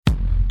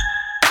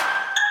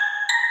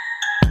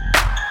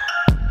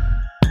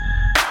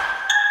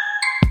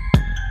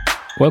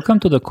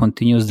Welcome to the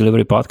Continuous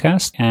Delivery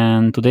Podcast,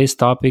 and today's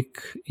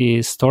topic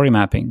is story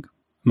mapping.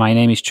 My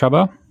name is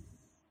Csaba.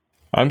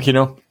 I'm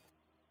Kino.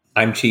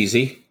 I'm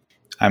Cheesy.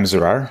 I'm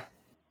Zerar.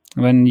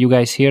 When you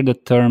guys hear the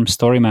term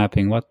story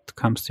mapping, what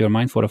comes to your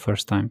mind for the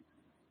first time?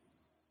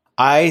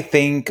 I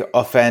think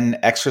of an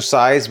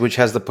exercise which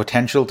has the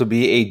potential to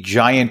be a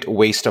giant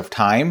waste of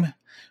time,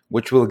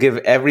 which will give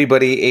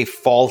everybody a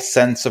false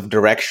sense of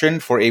direction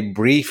for a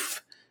brief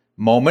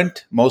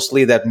moment.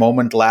 Mostly that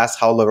moment lasts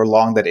however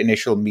long that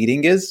initial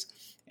meeting is.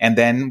 And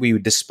then we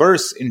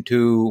disperse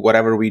into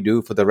whatever we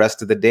do for the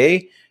rest of the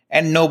day.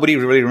 And nobody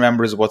really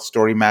remembers what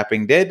story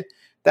mapping did.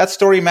 That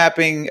story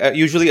mapping,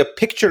 usually a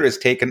picture is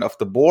taken of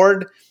the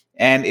board.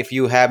 And if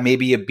you have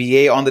maybe a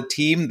BA on the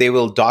team, they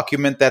will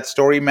document that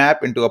story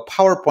map into a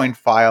PowerPoint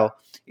file.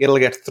 It'll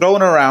get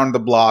thrown around the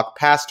block,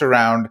 passed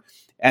around,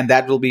 and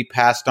that will be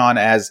passed on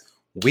as,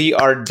 we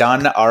are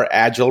done our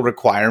agile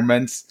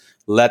requirements.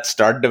 Let's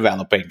start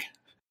developing.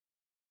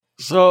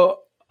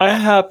 So I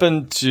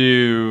happen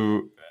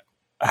to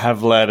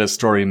have led a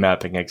story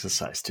mapping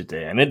exercise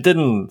today, and it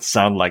didn't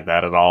sound like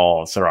that at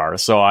all, Zerar.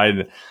 So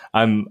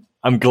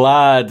I'm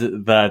glad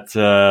that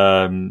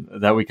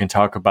that we can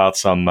talk about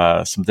some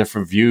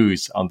different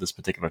views on this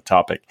particular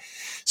topic.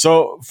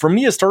 So for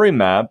me, a story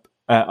map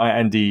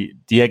and the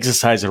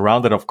exercise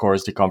around it, of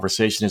course, the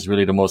conversation is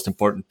really the most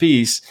important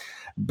piece.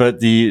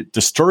 But the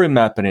story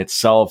map in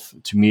itself,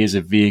 to me, is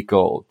a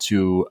vehicle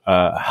to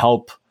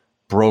help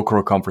broker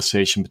a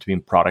conversation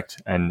between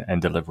product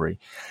and delivery.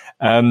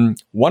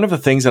 One of the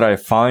things that I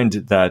find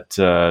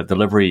that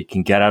delivery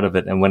can get out of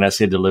it, and when I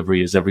say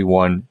delivery, is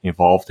everyone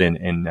involved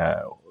in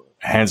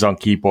hands-on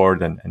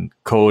keyboard and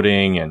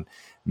coding and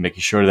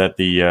making sure that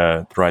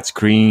the right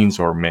screens,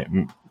 or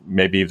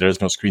maybe if there's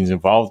no screens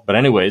involved. But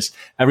anyways,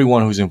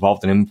 everyone who's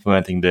involved in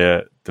implementing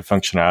the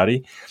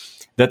functionality,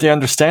 that they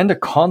understand the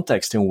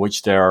context in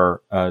which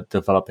they're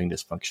developing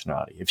this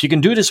functionality. If you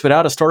can do this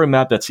without a story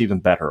map, that's even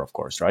better, of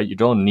course, right? You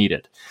don't need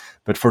it.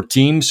 But for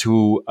teams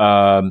who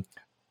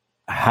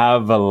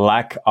have a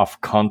lack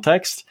of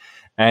context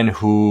and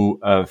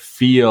who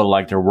feel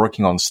like they're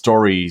working on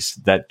stories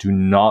that do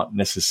not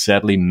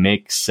necessarily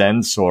make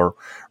sense or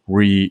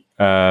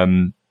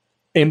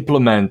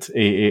implement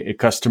a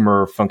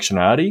customer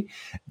functionality,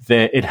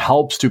 it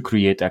helps to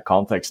create that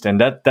context. And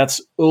that's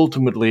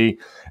ultimately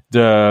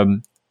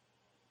the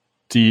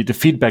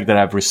feedback that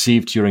I've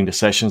received during the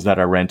sessions that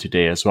I ran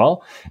today as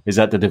well, is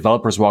that the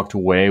developers walked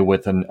away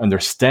with an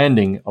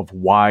understanding of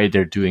why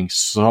they're doing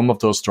some of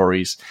those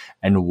stories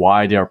and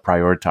why they are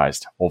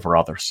prioritized over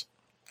others.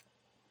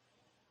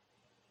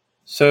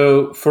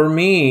 So for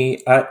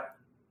me,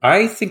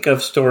 I think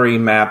of story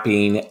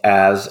mapping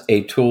as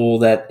a tool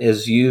that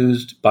is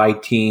used by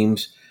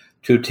teams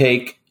to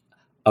take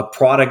a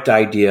product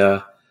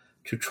idea,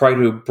 to try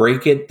to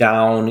break it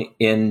down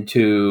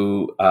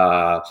into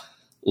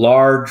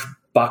large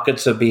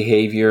buckets of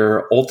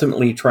behavior,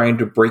 ultimately trying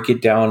to break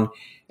it down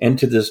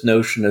into this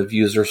notion of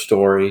user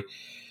story,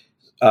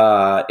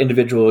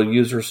 individual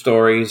user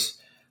stories.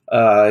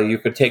 You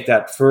could take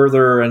that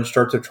further and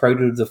start to try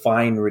to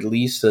define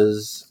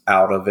releases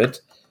out of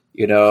it.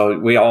 You know,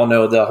 we all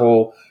know the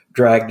whole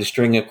drag the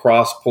string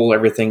across, pull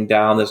everything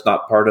down that's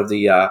not part of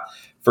the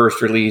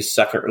first release,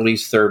 second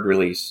release, third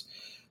release.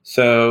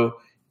 So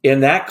in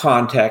that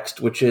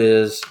context, which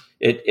is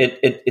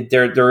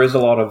there is a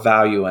lot of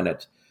value in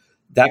it.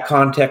 That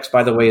context,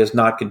 by the way, is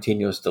not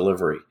continuous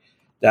delivery.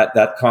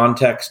 That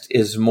context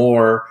is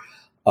more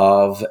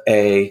of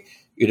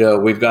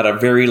we've got a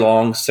very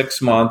long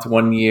 6 month,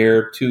 1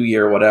 year, 2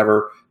 year,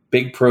 whatever,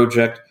 big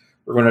project.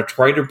 We're going to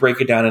try to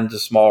break it down into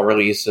small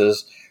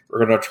releases.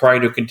 We're going to try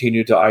to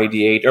continue to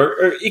ideate,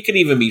 or it could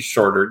even be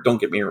shorter. Don't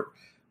get me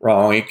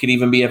wrong. It could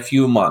even be a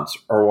few months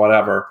or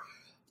whatever.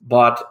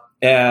 But,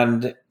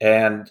 and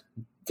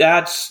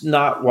that's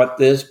not what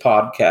this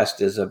podcast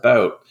is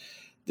about.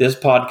 This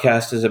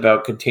podcast is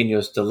about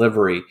continuous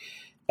delivery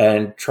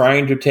and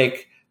trying to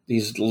take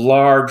these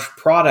large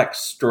product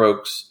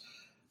strokes,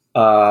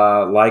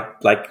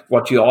 like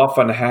what you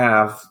often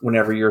have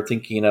whenever you're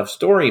thinking of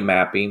story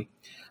mapping.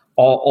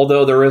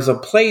 Although there is a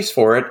place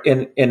for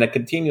it in a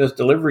continuous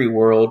delivery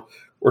world,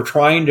 we're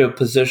trying to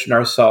position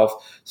ourselves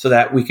so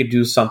that we could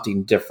do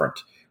something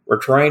different. We're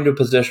trying to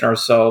position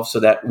ourselves so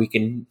that we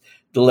can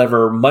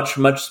deliver much,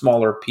 much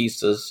smaller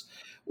pieces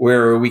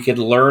where we could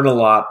learn a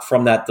lot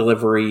from that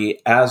delivery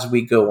as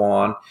we go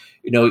on.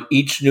 You know,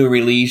 each new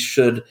release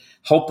should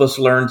help us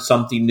learn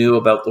something new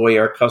about the way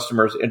our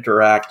customers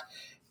interact.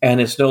 And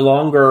it's no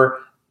longer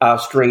a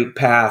straight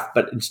path,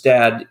 but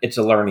instead it's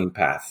a learning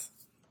path.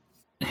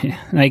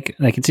 Like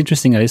it's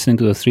interesting listening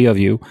to the three of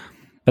you,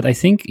 but I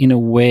think in a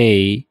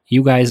way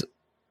you guys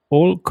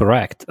all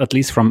correct, at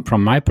least from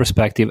my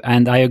perspective.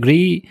 And I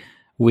agree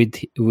with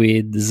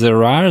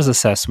Zerar's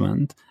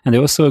assessment, and I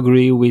also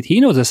agree with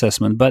Hino's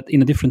assessment, but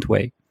in a different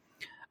way.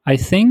 I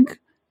think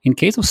in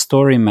case of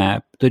story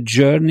map, the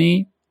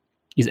journey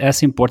is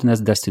as important as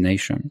the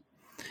destination.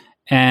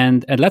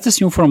 And let's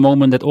assume for a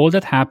moment that all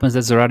that happens that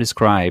Zerar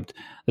described,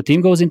 the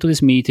team goes into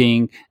this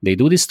meeting, they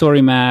do this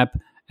story map,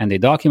 and they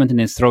document and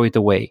then throw it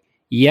away.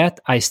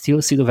 yet I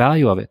still see the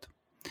value of it.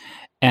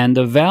 And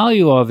the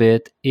value of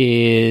it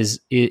is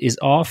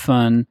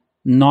often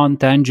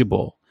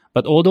non-tangible.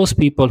 But all those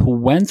people who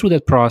went through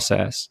that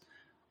process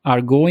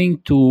are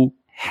going to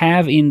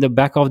have in the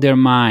back of their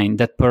mind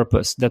that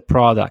purpose, that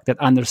product, that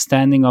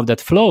understanding of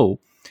that flow.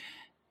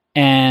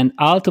 And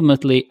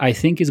ultimately, I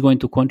think is going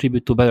to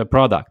contribute to a better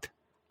product.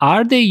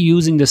 Are they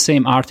using the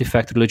same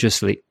artifact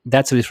religiously?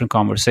 That's a different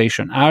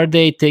conversation. Are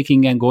they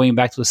taking and going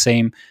back to the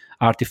same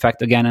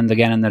artifact again and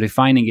again and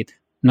refining it?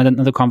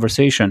 Another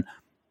conversation.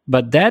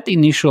 But that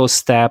initial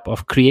step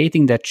of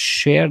creating that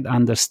shared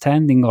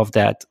understanding of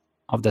that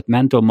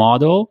mental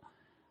model,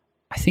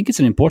 I think it's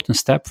an important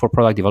step for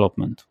product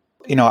development.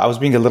 I was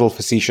being a little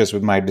facetious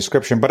with my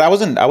description, but I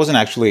wasn't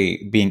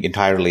actually being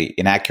entirely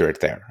inaccurate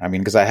there. I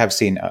mean, because I have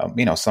seen,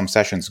 some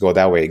sessions go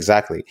that way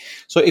exactly.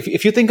 So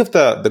if you think of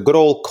the good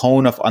old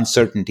cone of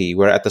uncertainty,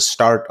 where at the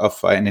start of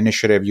an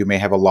initiative, you may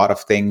have a lot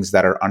of things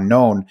that are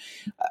unknown,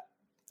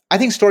 I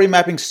think story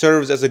mapping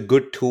serves as a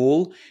good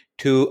tool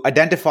to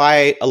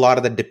identify a lot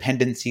of the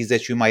dependencies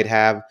that you might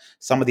have,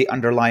 some of the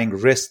underlying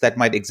risks that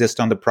might exist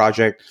on the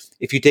project.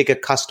 If you take a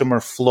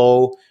customer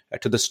flow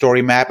to the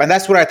story map, and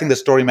that's where I think the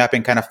story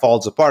mapping kind of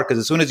falls apart, because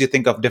as soon as you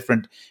think of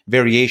different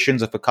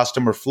variations of a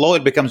customer flow,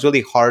 it becomes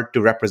really hard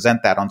to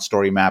represent that on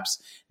story maps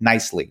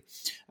nicely.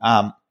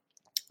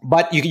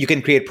 But you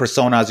can create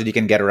personas and you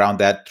can get around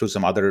that through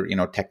some other,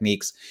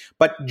 techniques.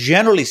 But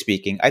generally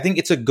speaking, I think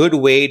it's a good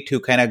way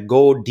to kind of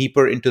go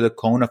deeper into the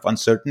cone of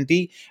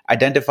uncertainty,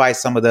 identify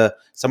some of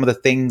the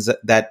things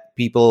that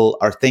people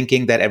are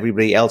thinking that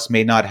everybody else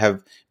may not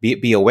have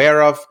be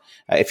aware of.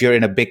 If you're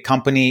in a big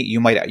company, you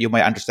might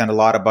understand a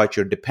lot about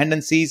your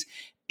dependencies.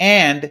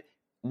 And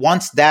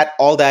once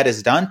all that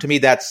is done, to me,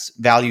 that's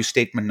value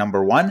statement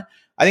number one.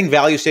 I think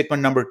value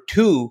statement number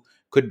two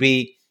could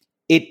be,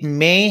 it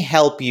may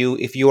help you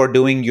if you are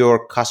doing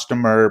your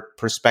customer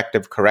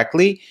perspective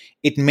correctly.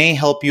 It may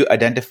help you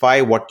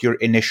identify what your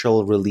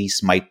initial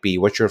release might be,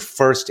 what your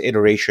first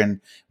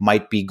iteration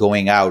might be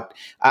going out.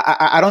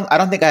 I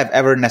don't think I've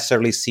ever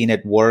necessarily seen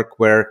it work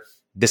where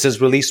this is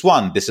release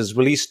 1, this is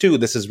release 2,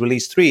 this is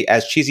release 3.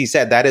 As Cheesy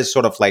said, that is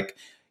sort of like,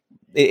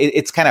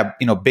 it's kind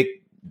of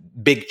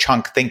big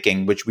chunk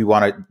thinking, which we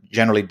want to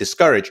generally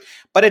discourage.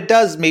 But it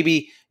does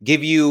maybe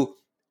give you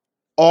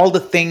all the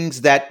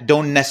things that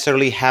don't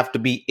necessarily have to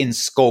be in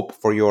scope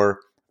for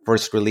your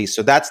first release.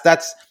 So that's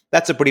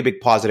a pretty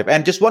big positive.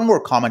 And just one more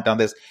comment on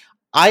this.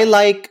 I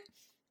like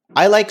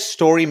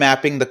story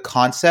mapping, the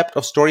concept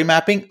of story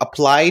mapping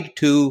applied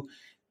to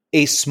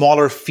a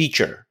smaller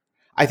feature.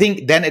 I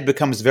think then it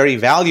becomes very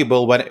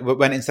valuable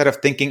when instead of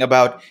thinking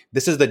about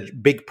this is the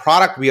big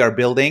product we are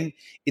building,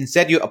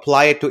 instead you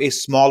apply it to a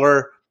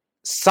smaller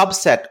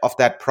subset of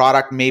that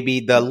product, maybe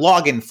the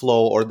login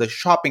flow or the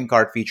shopping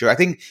cart feature. I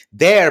think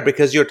there,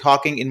 because you're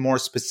talking in more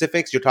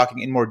specifics, you're talking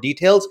in more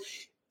details,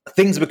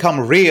 things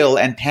become real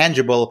and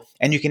tangible,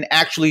 and you can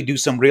actually do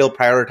some real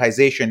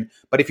prioritization.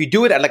 But if you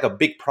do it at like a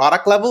big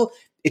product level,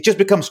 it just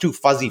becomes too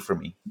fuzzy for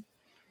me.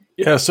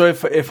 Yeah, so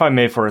if I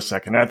may for a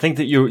second, I think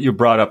that you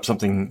brought up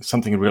something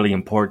really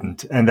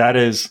important, and that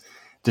is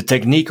the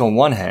technique on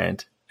one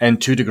hand,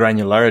 and to the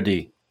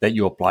granularity that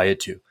you apply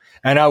it to.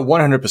 And I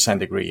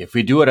 100% agree. If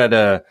we do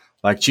it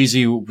like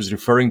Cheesy was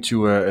referring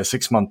to a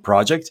 6-month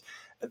project,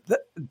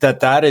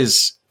 that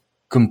is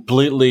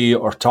completely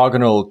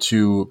orthogonal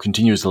to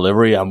continuous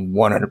delivery. I'm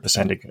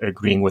 100%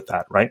 agreeing with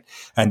that, right?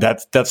 And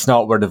that's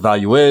not where the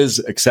value is,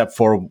 except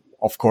for,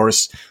 of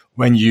course,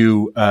 when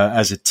you,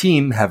 as a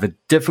team, have a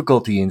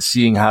difficulty in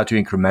seeing how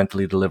to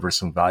incrementally deliver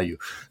some value.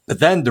 But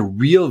then the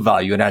real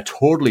value, and I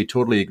totally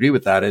agree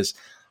with that, is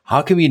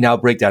how can we now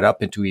break that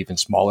up into even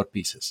smaller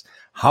pieces?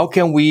 How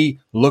can we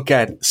look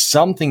at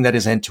something that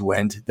is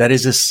end-to-end, that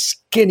is as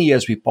skinny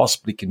as we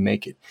possibly can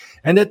make it?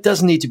 And that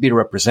doesn't need to be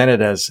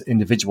represented as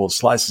individual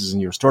slices in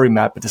your story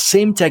map, but the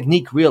same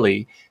technique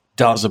really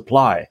does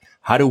apply.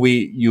 How do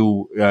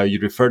you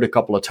referred a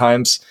couple of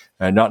times,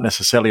 not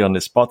necessarily on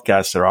this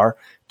podcast,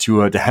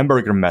 to the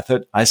hamburger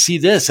method. I see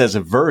this as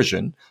a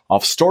version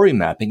of story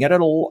mapping at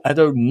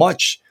a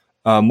much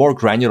more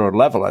granular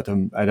level, at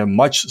a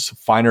much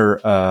finer,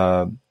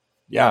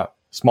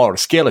 smaller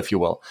scale, if you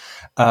will.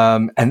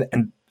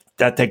 And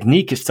that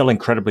technique is still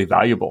incredibly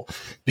valuable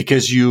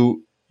because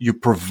you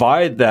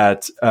provide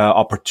that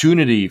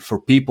opportunity for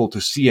people to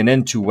see an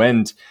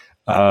end-to-end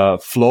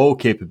flow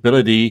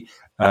capability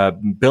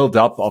build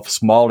up of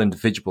small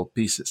individual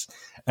pieces.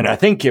 And I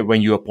think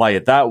when you apply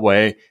it that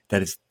way,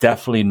 that it's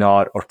definitely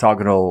not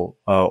orthogonal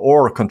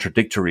or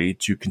contradictory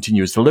to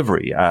continuous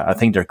delivery. I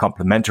think they're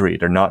complementary.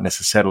 They're not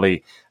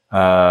necessarily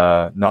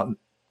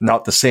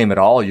not the same at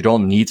all. You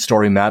don't need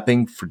story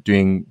mapping for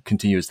doing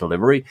continuous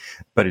delivery,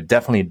 but it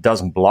definitely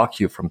doesn't block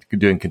you from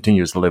doing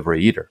continuous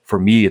delivery either. For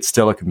me, it's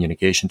still a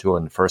communication tool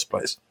in the first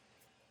place.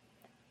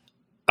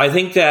 I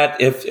think that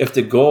if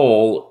the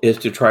goal is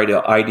to try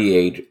to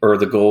ideate or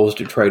the goal is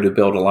to try to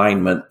build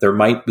alignment, there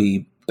might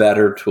be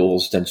better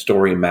tools than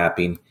story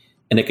mapping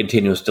in a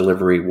continuous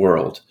delivery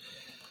world.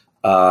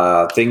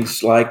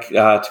 Things like,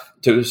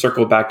 to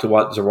circle back to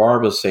what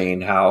Zarar was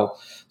saying, how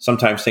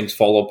sometimes things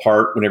fall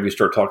apart whenever you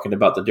start talking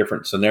about the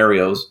different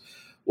scenarios.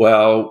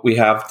 Well, we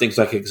have things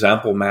like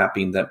example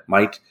mapping that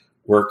might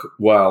work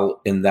well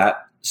in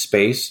that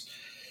space.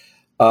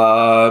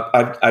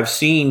 I've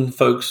seen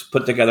folks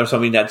put together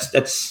something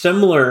that's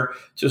similar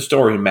to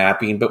story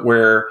mapping, but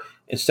where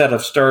instead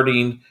of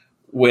starting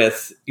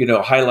with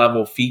high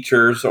level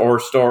features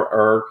or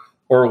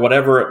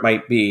whatever it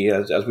might be,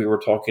 as we were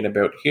talking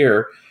about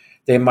here,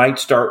 they might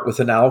start with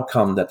an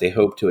outcome that they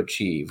hope to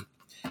achieve,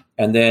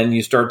 and then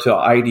you start to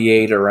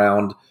ideate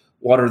around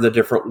what are the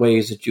different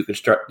ways that you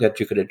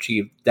could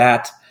achieve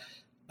that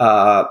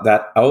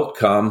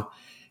outcome.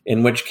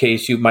 In which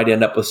case, you might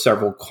end up with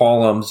several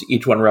columns,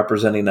 each one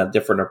representing a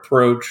different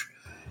approach.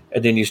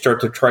 And then you start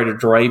to try to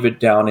drive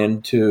it down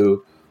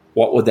into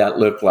what would that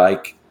look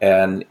like,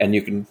 and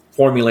you can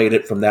formulate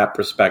it from that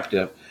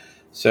perspective.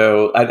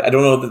 So I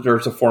don't know that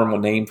there's a formal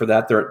name for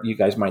that. You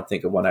guys might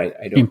think of one. I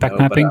don't Impact know.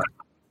 mapping?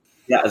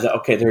 Yeah.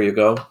 Okay. There you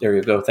go.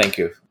 Thank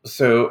you.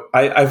 So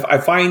I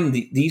find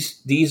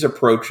these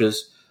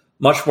approaches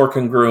much more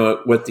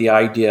congruent with the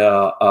idea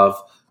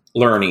of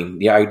learning,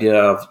 the idea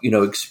of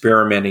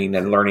experimenting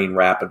and learning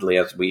rapidly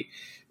as we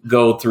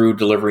go through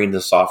delivering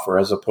the software,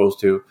 as opposed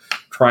to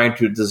trying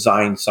to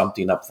design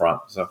something up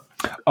front. So,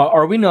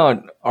 are we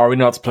not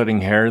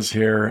splitting hairs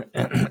here,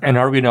 and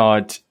are we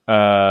not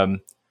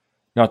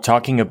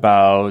talking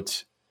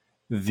about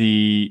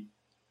the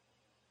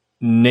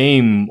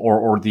name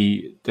or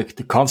the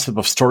concept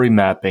of story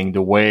mapping,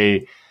 the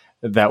way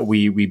that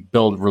we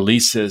build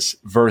releases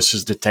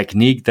versus the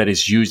technique that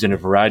is used in a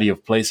variety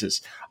of places?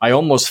 I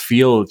almost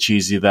feel,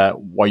 Cheesy,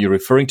 that what you're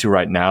referring to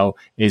right now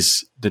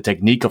is the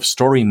technique of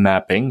story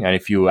mapping, and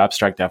if you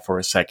abstract that for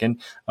a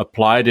second,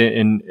 applied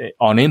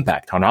on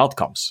impact, on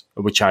outcomes,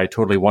 which I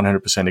totally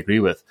 100% agree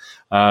with,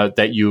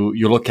 that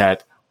you look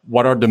at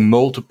what are the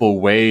multiple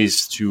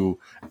ways to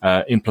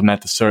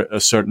implement a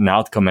certain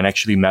outcome and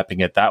actually mapping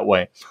it that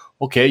way.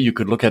 Okay, you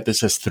could look at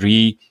this as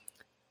 3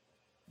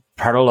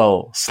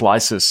 parallel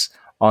slices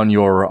on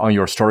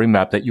your story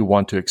map that you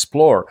want to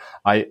explore.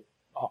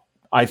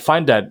 I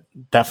find that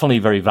definitely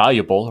very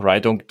valuable,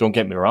 right? Don't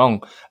get me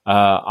wrong.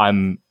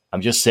 I'm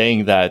just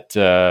saying that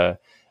that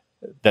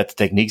the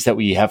techniques that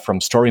we have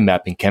from story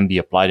mapping can be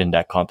applied in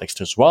that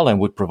context as well, and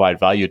would provide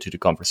value to the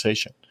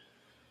conversation.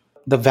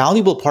 The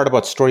valuable part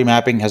about story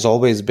mapping has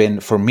always been,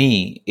 for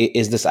me,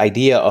 is this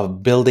idea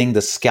of building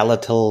the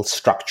skeletal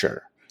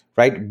structure,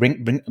 right?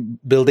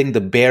 Building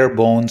the bare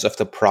bones of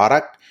the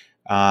product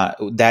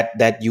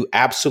that you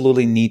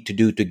absolutely need to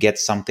do to get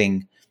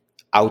something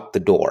out the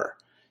door.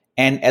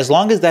 And as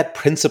long as that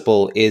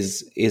principle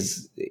is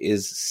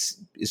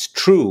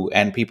true,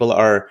 and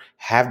people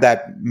have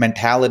that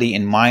mentality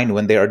in mind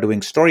when they are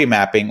doing story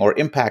mapping or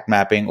impact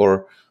mapping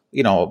or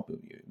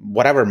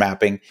whatever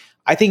mapping,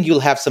 I think you'll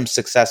have some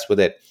success with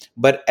it.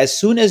 But as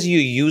soon as you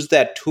use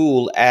that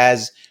tool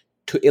as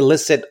to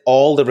elicit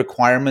all the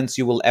requirements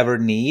you will ever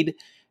need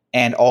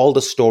and all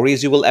the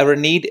stories you will ever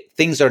need,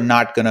 things are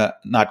not gonna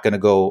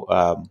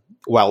go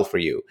well for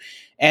you.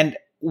 And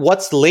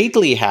what's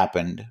lately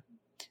happened,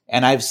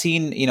 and I've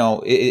seen,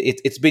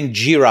 it's been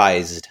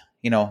Jiraized.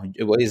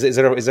 Is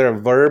there a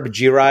verb?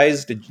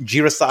 Jiraized?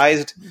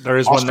 There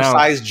is one now.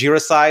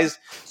 Jiraized.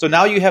 So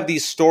now you have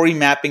these story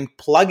mapping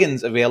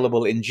plugins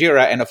available in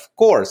Jira, and of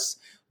course,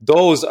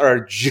 those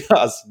are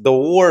just the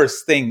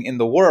worst thing in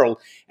the world.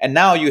 And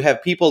now you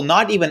have people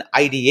not even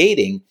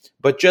ideating,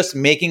 but just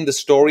making the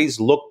stories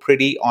look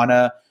pretty on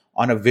a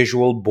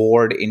visual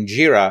board in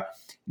Jira.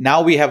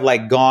 Now we have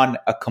gone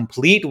a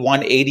complete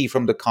 180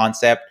 from the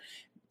concept,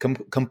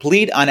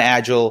 complete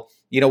unagile.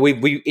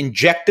 We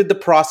injected the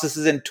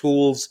processes and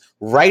tools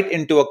right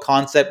into a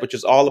concept which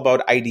is all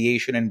about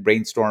ideation and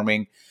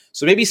brainstorming.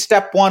 So maybe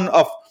step 1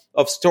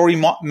 of story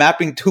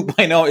mapping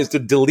 2.0 is to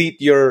delete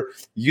your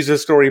user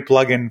story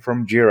plugin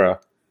from Jira.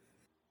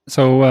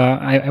 So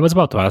I was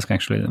about to ask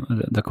actually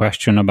the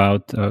question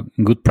about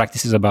good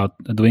practices about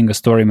doing a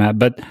story map,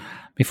 but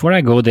before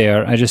I go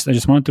there, I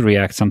just wanted to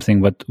react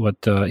something what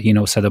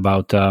Hino said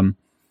about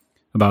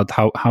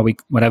how we,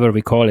 whatever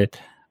we call it.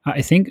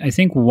 I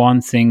think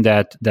one thing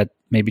that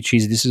maybe,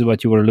 Cheese, this is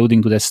what you were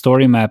alluding to, that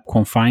story map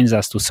confines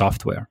us to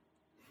software,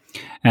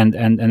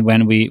 and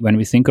when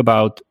we think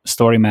about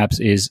story maps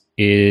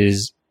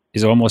is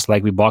almost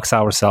like we box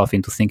ourselves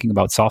into thinking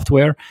about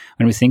software.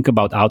 When we think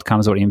about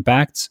outcomes or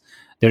impacts,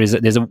 there's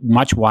a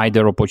much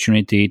wider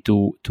opportunity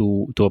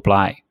to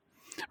apply,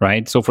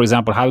 right? So, for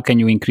example, how can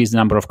you increase the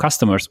number of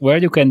customers? Where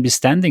you can be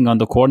standing on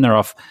the corner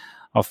of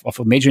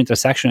a major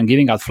intersection and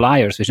giving out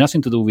flyers, which has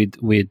nothing to do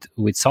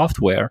with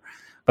software.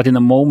 But in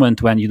the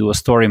moment when you do a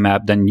story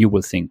map, then you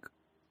will think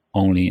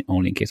only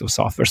in case of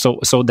software.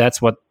 So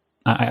that's what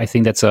I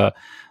think that's a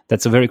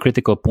very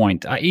critical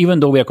point.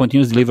 Even though we are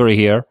continuous delivery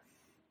here,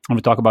 when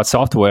we talk about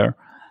software,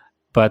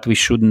 but we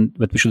should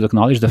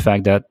acknowledge the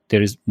fact that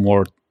there is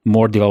more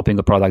developing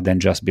a product than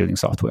just building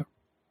software.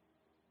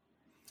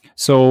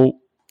 So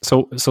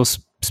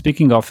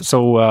speaking of,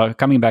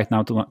 coming back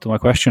now to my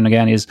question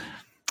again is,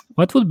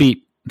 what would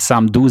be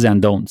some do's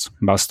and don'ts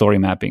about story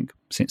mapping,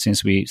 since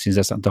that's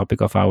the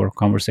topic of our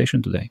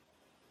conversation today?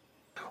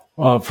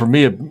 For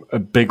me, a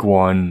big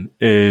one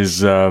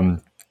is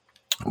when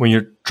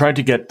you're trying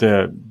to get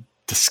the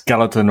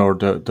skeleton or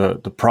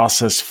the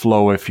process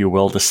flow, if you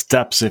will, the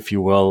steps, if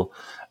you will,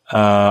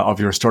 of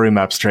your story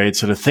map straight.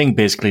 So the thing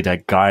basically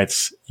that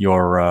guides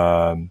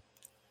your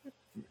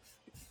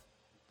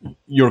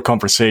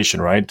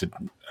conversation, right?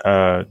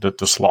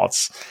 The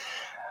slots.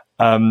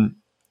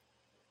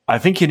 I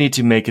think you need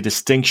to make a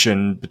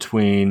distinction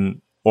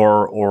between,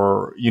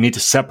 or you need to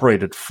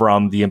separate it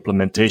from the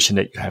implementation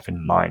that you have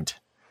in mind.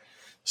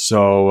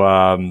 So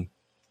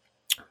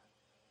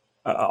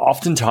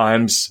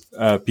oftentimes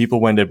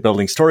people, when they're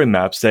building story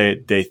maps,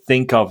 they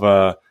think of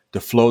the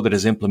flow that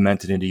is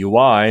implemented in the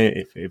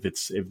UI,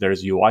 if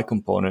there's a UI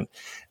component,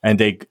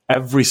 and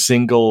every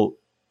single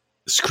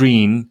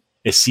screen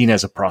is seen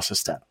as a process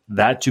step.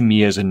 That to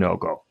me is a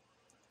no-go,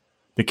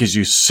 because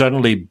you're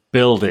suddenly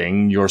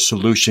building your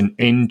solution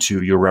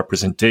into your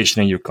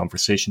representation and your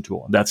conversation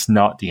tool. That's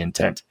not the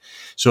intent.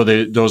 So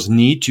those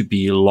need to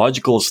be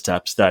logical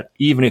steps that,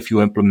 even if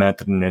you implement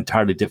it in an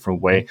entirely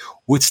different way,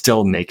 would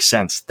still make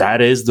sense.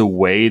 That is the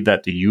way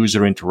that the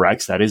user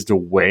interacts. That is the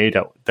way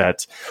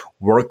that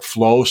work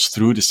flows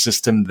through the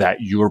system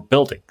that you're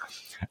building.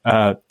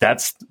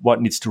 That's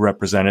what needs to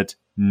represent it,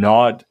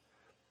 not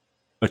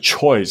a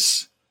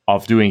choice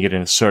of doing it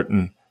in a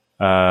certain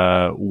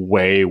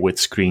way with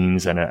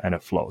screens and a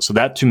flow. So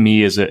that to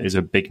me is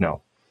a big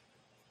no.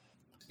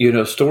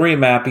 Story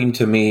mapping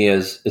to me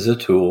is a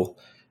tool,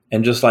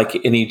 and just like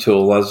any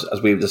tool,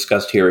 as we've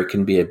discussed here, it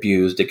can be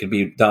abused. It can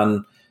be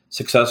done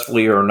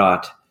successfully or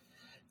not.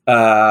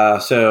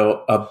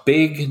 So a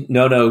big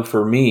no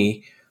for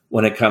me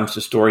when it comes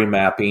to story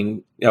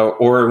mapping,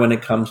 or when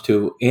it comes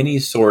to any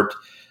sort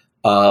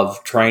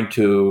of trying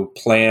to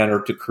plan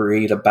or to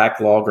create a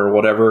backlog or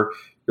whatever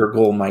your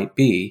goal might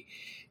be,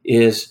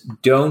 is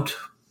don't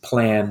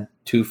plan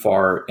too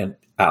far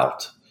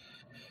out.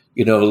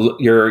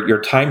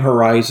 Your time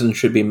horizon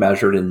should be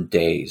measured in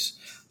days,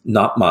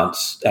 not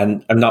months,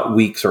 and not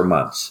weeks or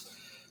months.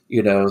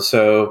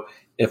 So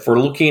if we're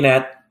looking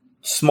at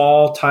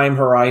small time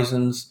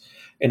horizons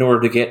in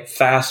order to get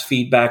fast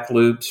feedback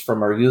loops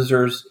from our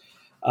users,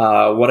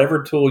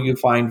 whatever tool you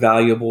find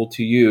valuable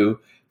to you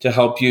to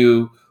help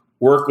you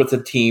work with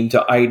the team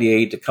to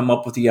ideate, to come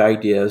up with the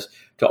ideas,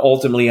 to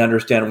ultimately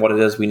understand what it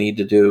is we need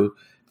to do,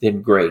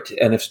 then great.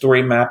 And if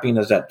story mapping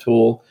is that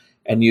tool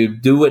and you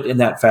do it in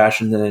that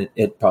fashion, then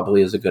it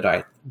probably is a good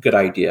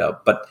idea.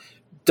 But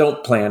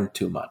don't plan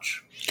too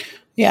much.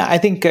 Yeah, I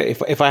think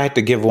if I had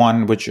to give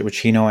one, which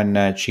Hino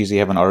and Cheesy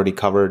haven't already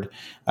covered,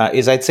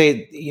 is I'd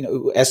say,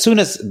 as soon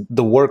as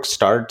the work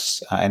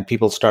starts and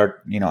people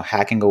start,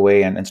 hacking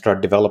away and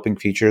start developing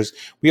features,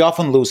 we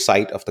often lose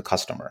sight of the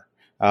customer.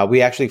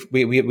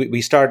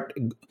 We start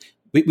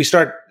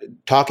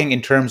talking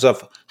in terms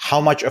of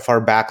how much of our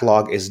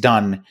backlog is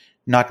done,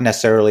 not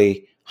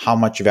necessarily how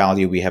much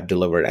value we have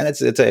delivered. And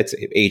it's an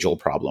age-old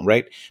problem,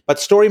 right? But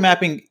story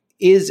mapping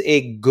is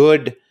a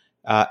good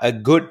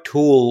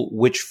tool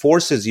which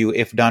forces you,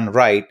 if done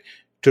right,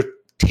 to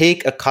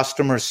take a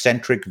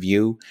customer-centric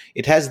view.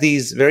 It has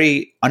these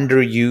very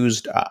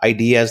underused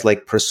ideas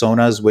like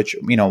personas, which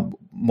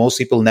most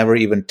people never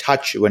even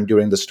touch when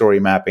doing the story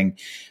mapping.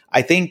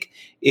 I think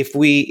if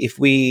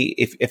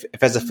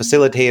as a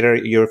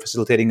facilitator you're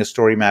facilitating a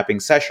story mapping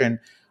session,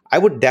 I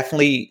would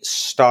definitely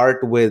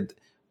start with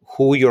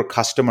who your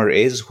customer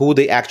is, who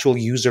the actual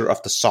user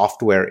of the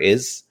software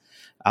is,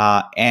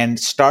 and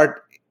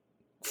start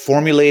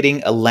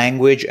formulating a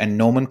language and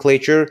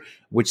nomenclature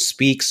which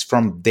speaks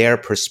from their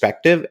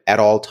perspective at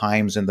all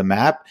times in the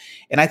map.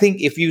 And I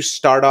think if you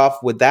start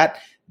off with that,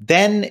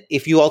 then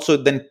if you also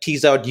then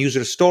tease out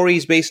user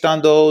stories based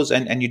on those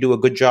and you do a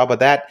good job of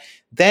that,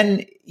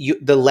 then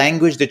the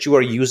language that you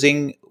are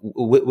using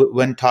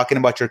when talking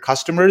about your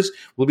customers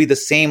will be the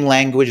same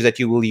language that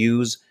you will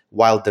use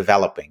while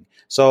developing.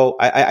 So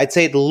I'd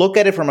say look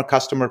at it from a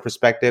customer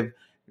perspective,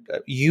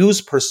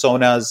 use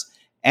personas,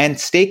 and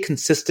stay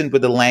consistent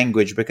with the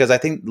language, because I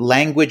think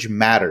language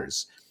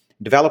matters.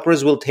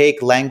 Developers will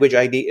take language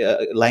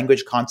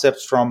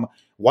concepts from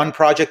one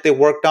project they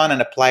worked on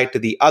and apply it to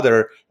the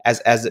other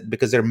as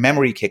because their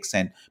memory kicks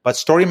in. But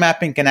story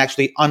mapping can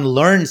actually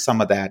unlearn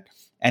some of that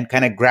and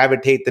kind of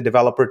gravitate the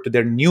developer to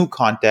their new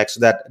context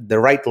so that the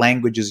right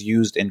language is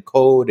used in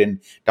code and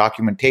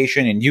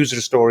documentation and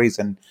user stories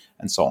and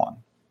so on.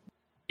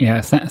 Yeah,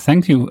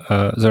 thank you,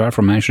 Zara,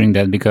 for mentioning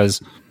that,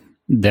 because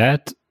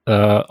that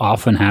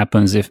often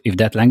happens if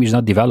that language is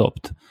not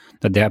developed,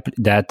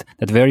 that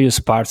various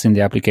parts in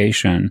the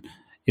application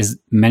is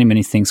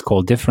many things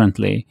called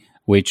differently,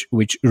 which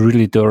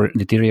really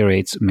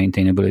deteriorates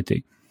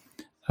maintainability.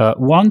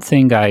 One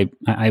thing I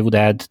would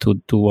add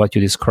to what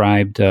you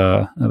described,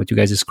 what you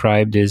guys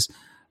described is,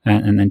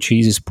 and then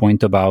Cheese's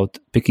point about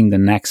picking the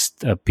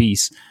next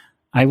piece.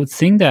 I would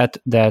think that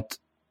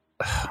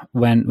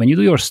when you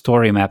do your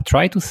story map,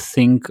 try to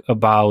think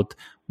about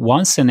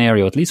one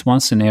scenario, at least one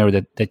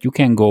scenario that you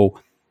can go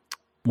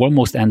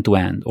almost end to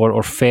end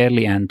or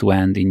fairly end to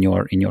end in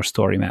your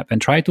story map,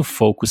 and try to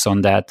focus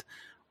on that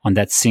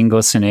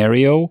single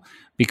scenario,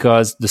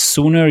 because the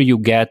sooner you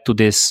get to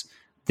this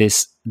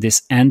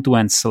this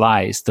end-to-end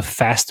slice, the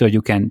faster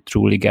you can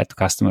truly get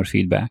customer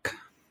feedback.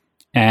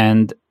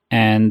 And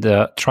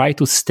try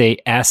to stay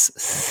as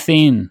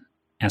thin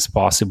as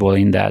possible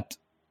in that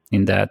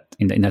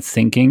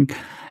thinking,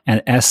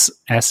 and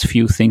as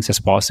few things as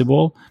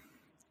possible.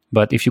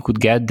 But if you could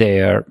get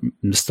there,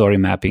 the story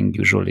mapping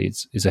usually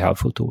is a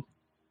helpful tool.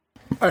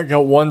 I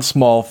got one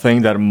small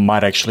thing that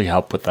might actually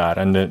help with that,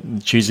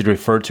 and Cheesy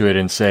referred to it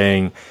in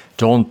saying,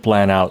 don't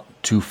plan out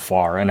too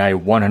far, and I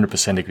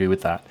 100% agree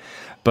with that.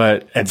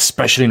 But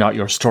especially not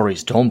your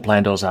stories. Don't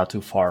plan those out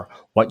too far.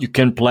 What you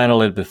can plan a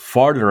little bit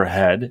farther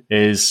ahead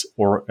is,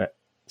 or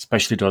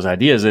especially those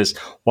ideas, is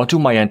what do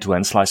my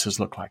end-to-end slices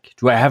look like?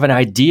 Do I have an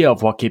idea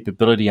of what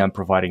capability I'm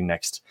providing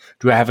next?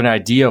 Do I have an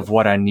idea of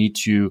what I need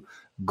to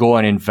go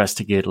and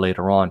investigate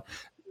later on?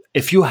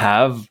 If you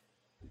have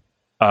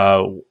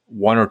 1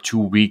 or 2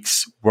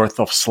 weeks worth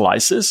of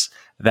slices,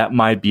 that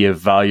might be a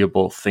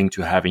valuable thing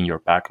to have in your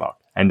backlog.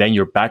 And then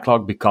your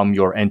backlog become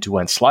your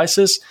end-to-end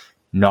slices,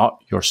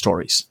 not your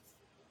stories.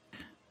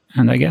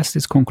 And I guess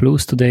this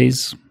concludes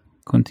today's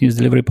Continuous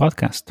Delivery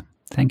podcast.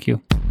 Thank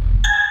you.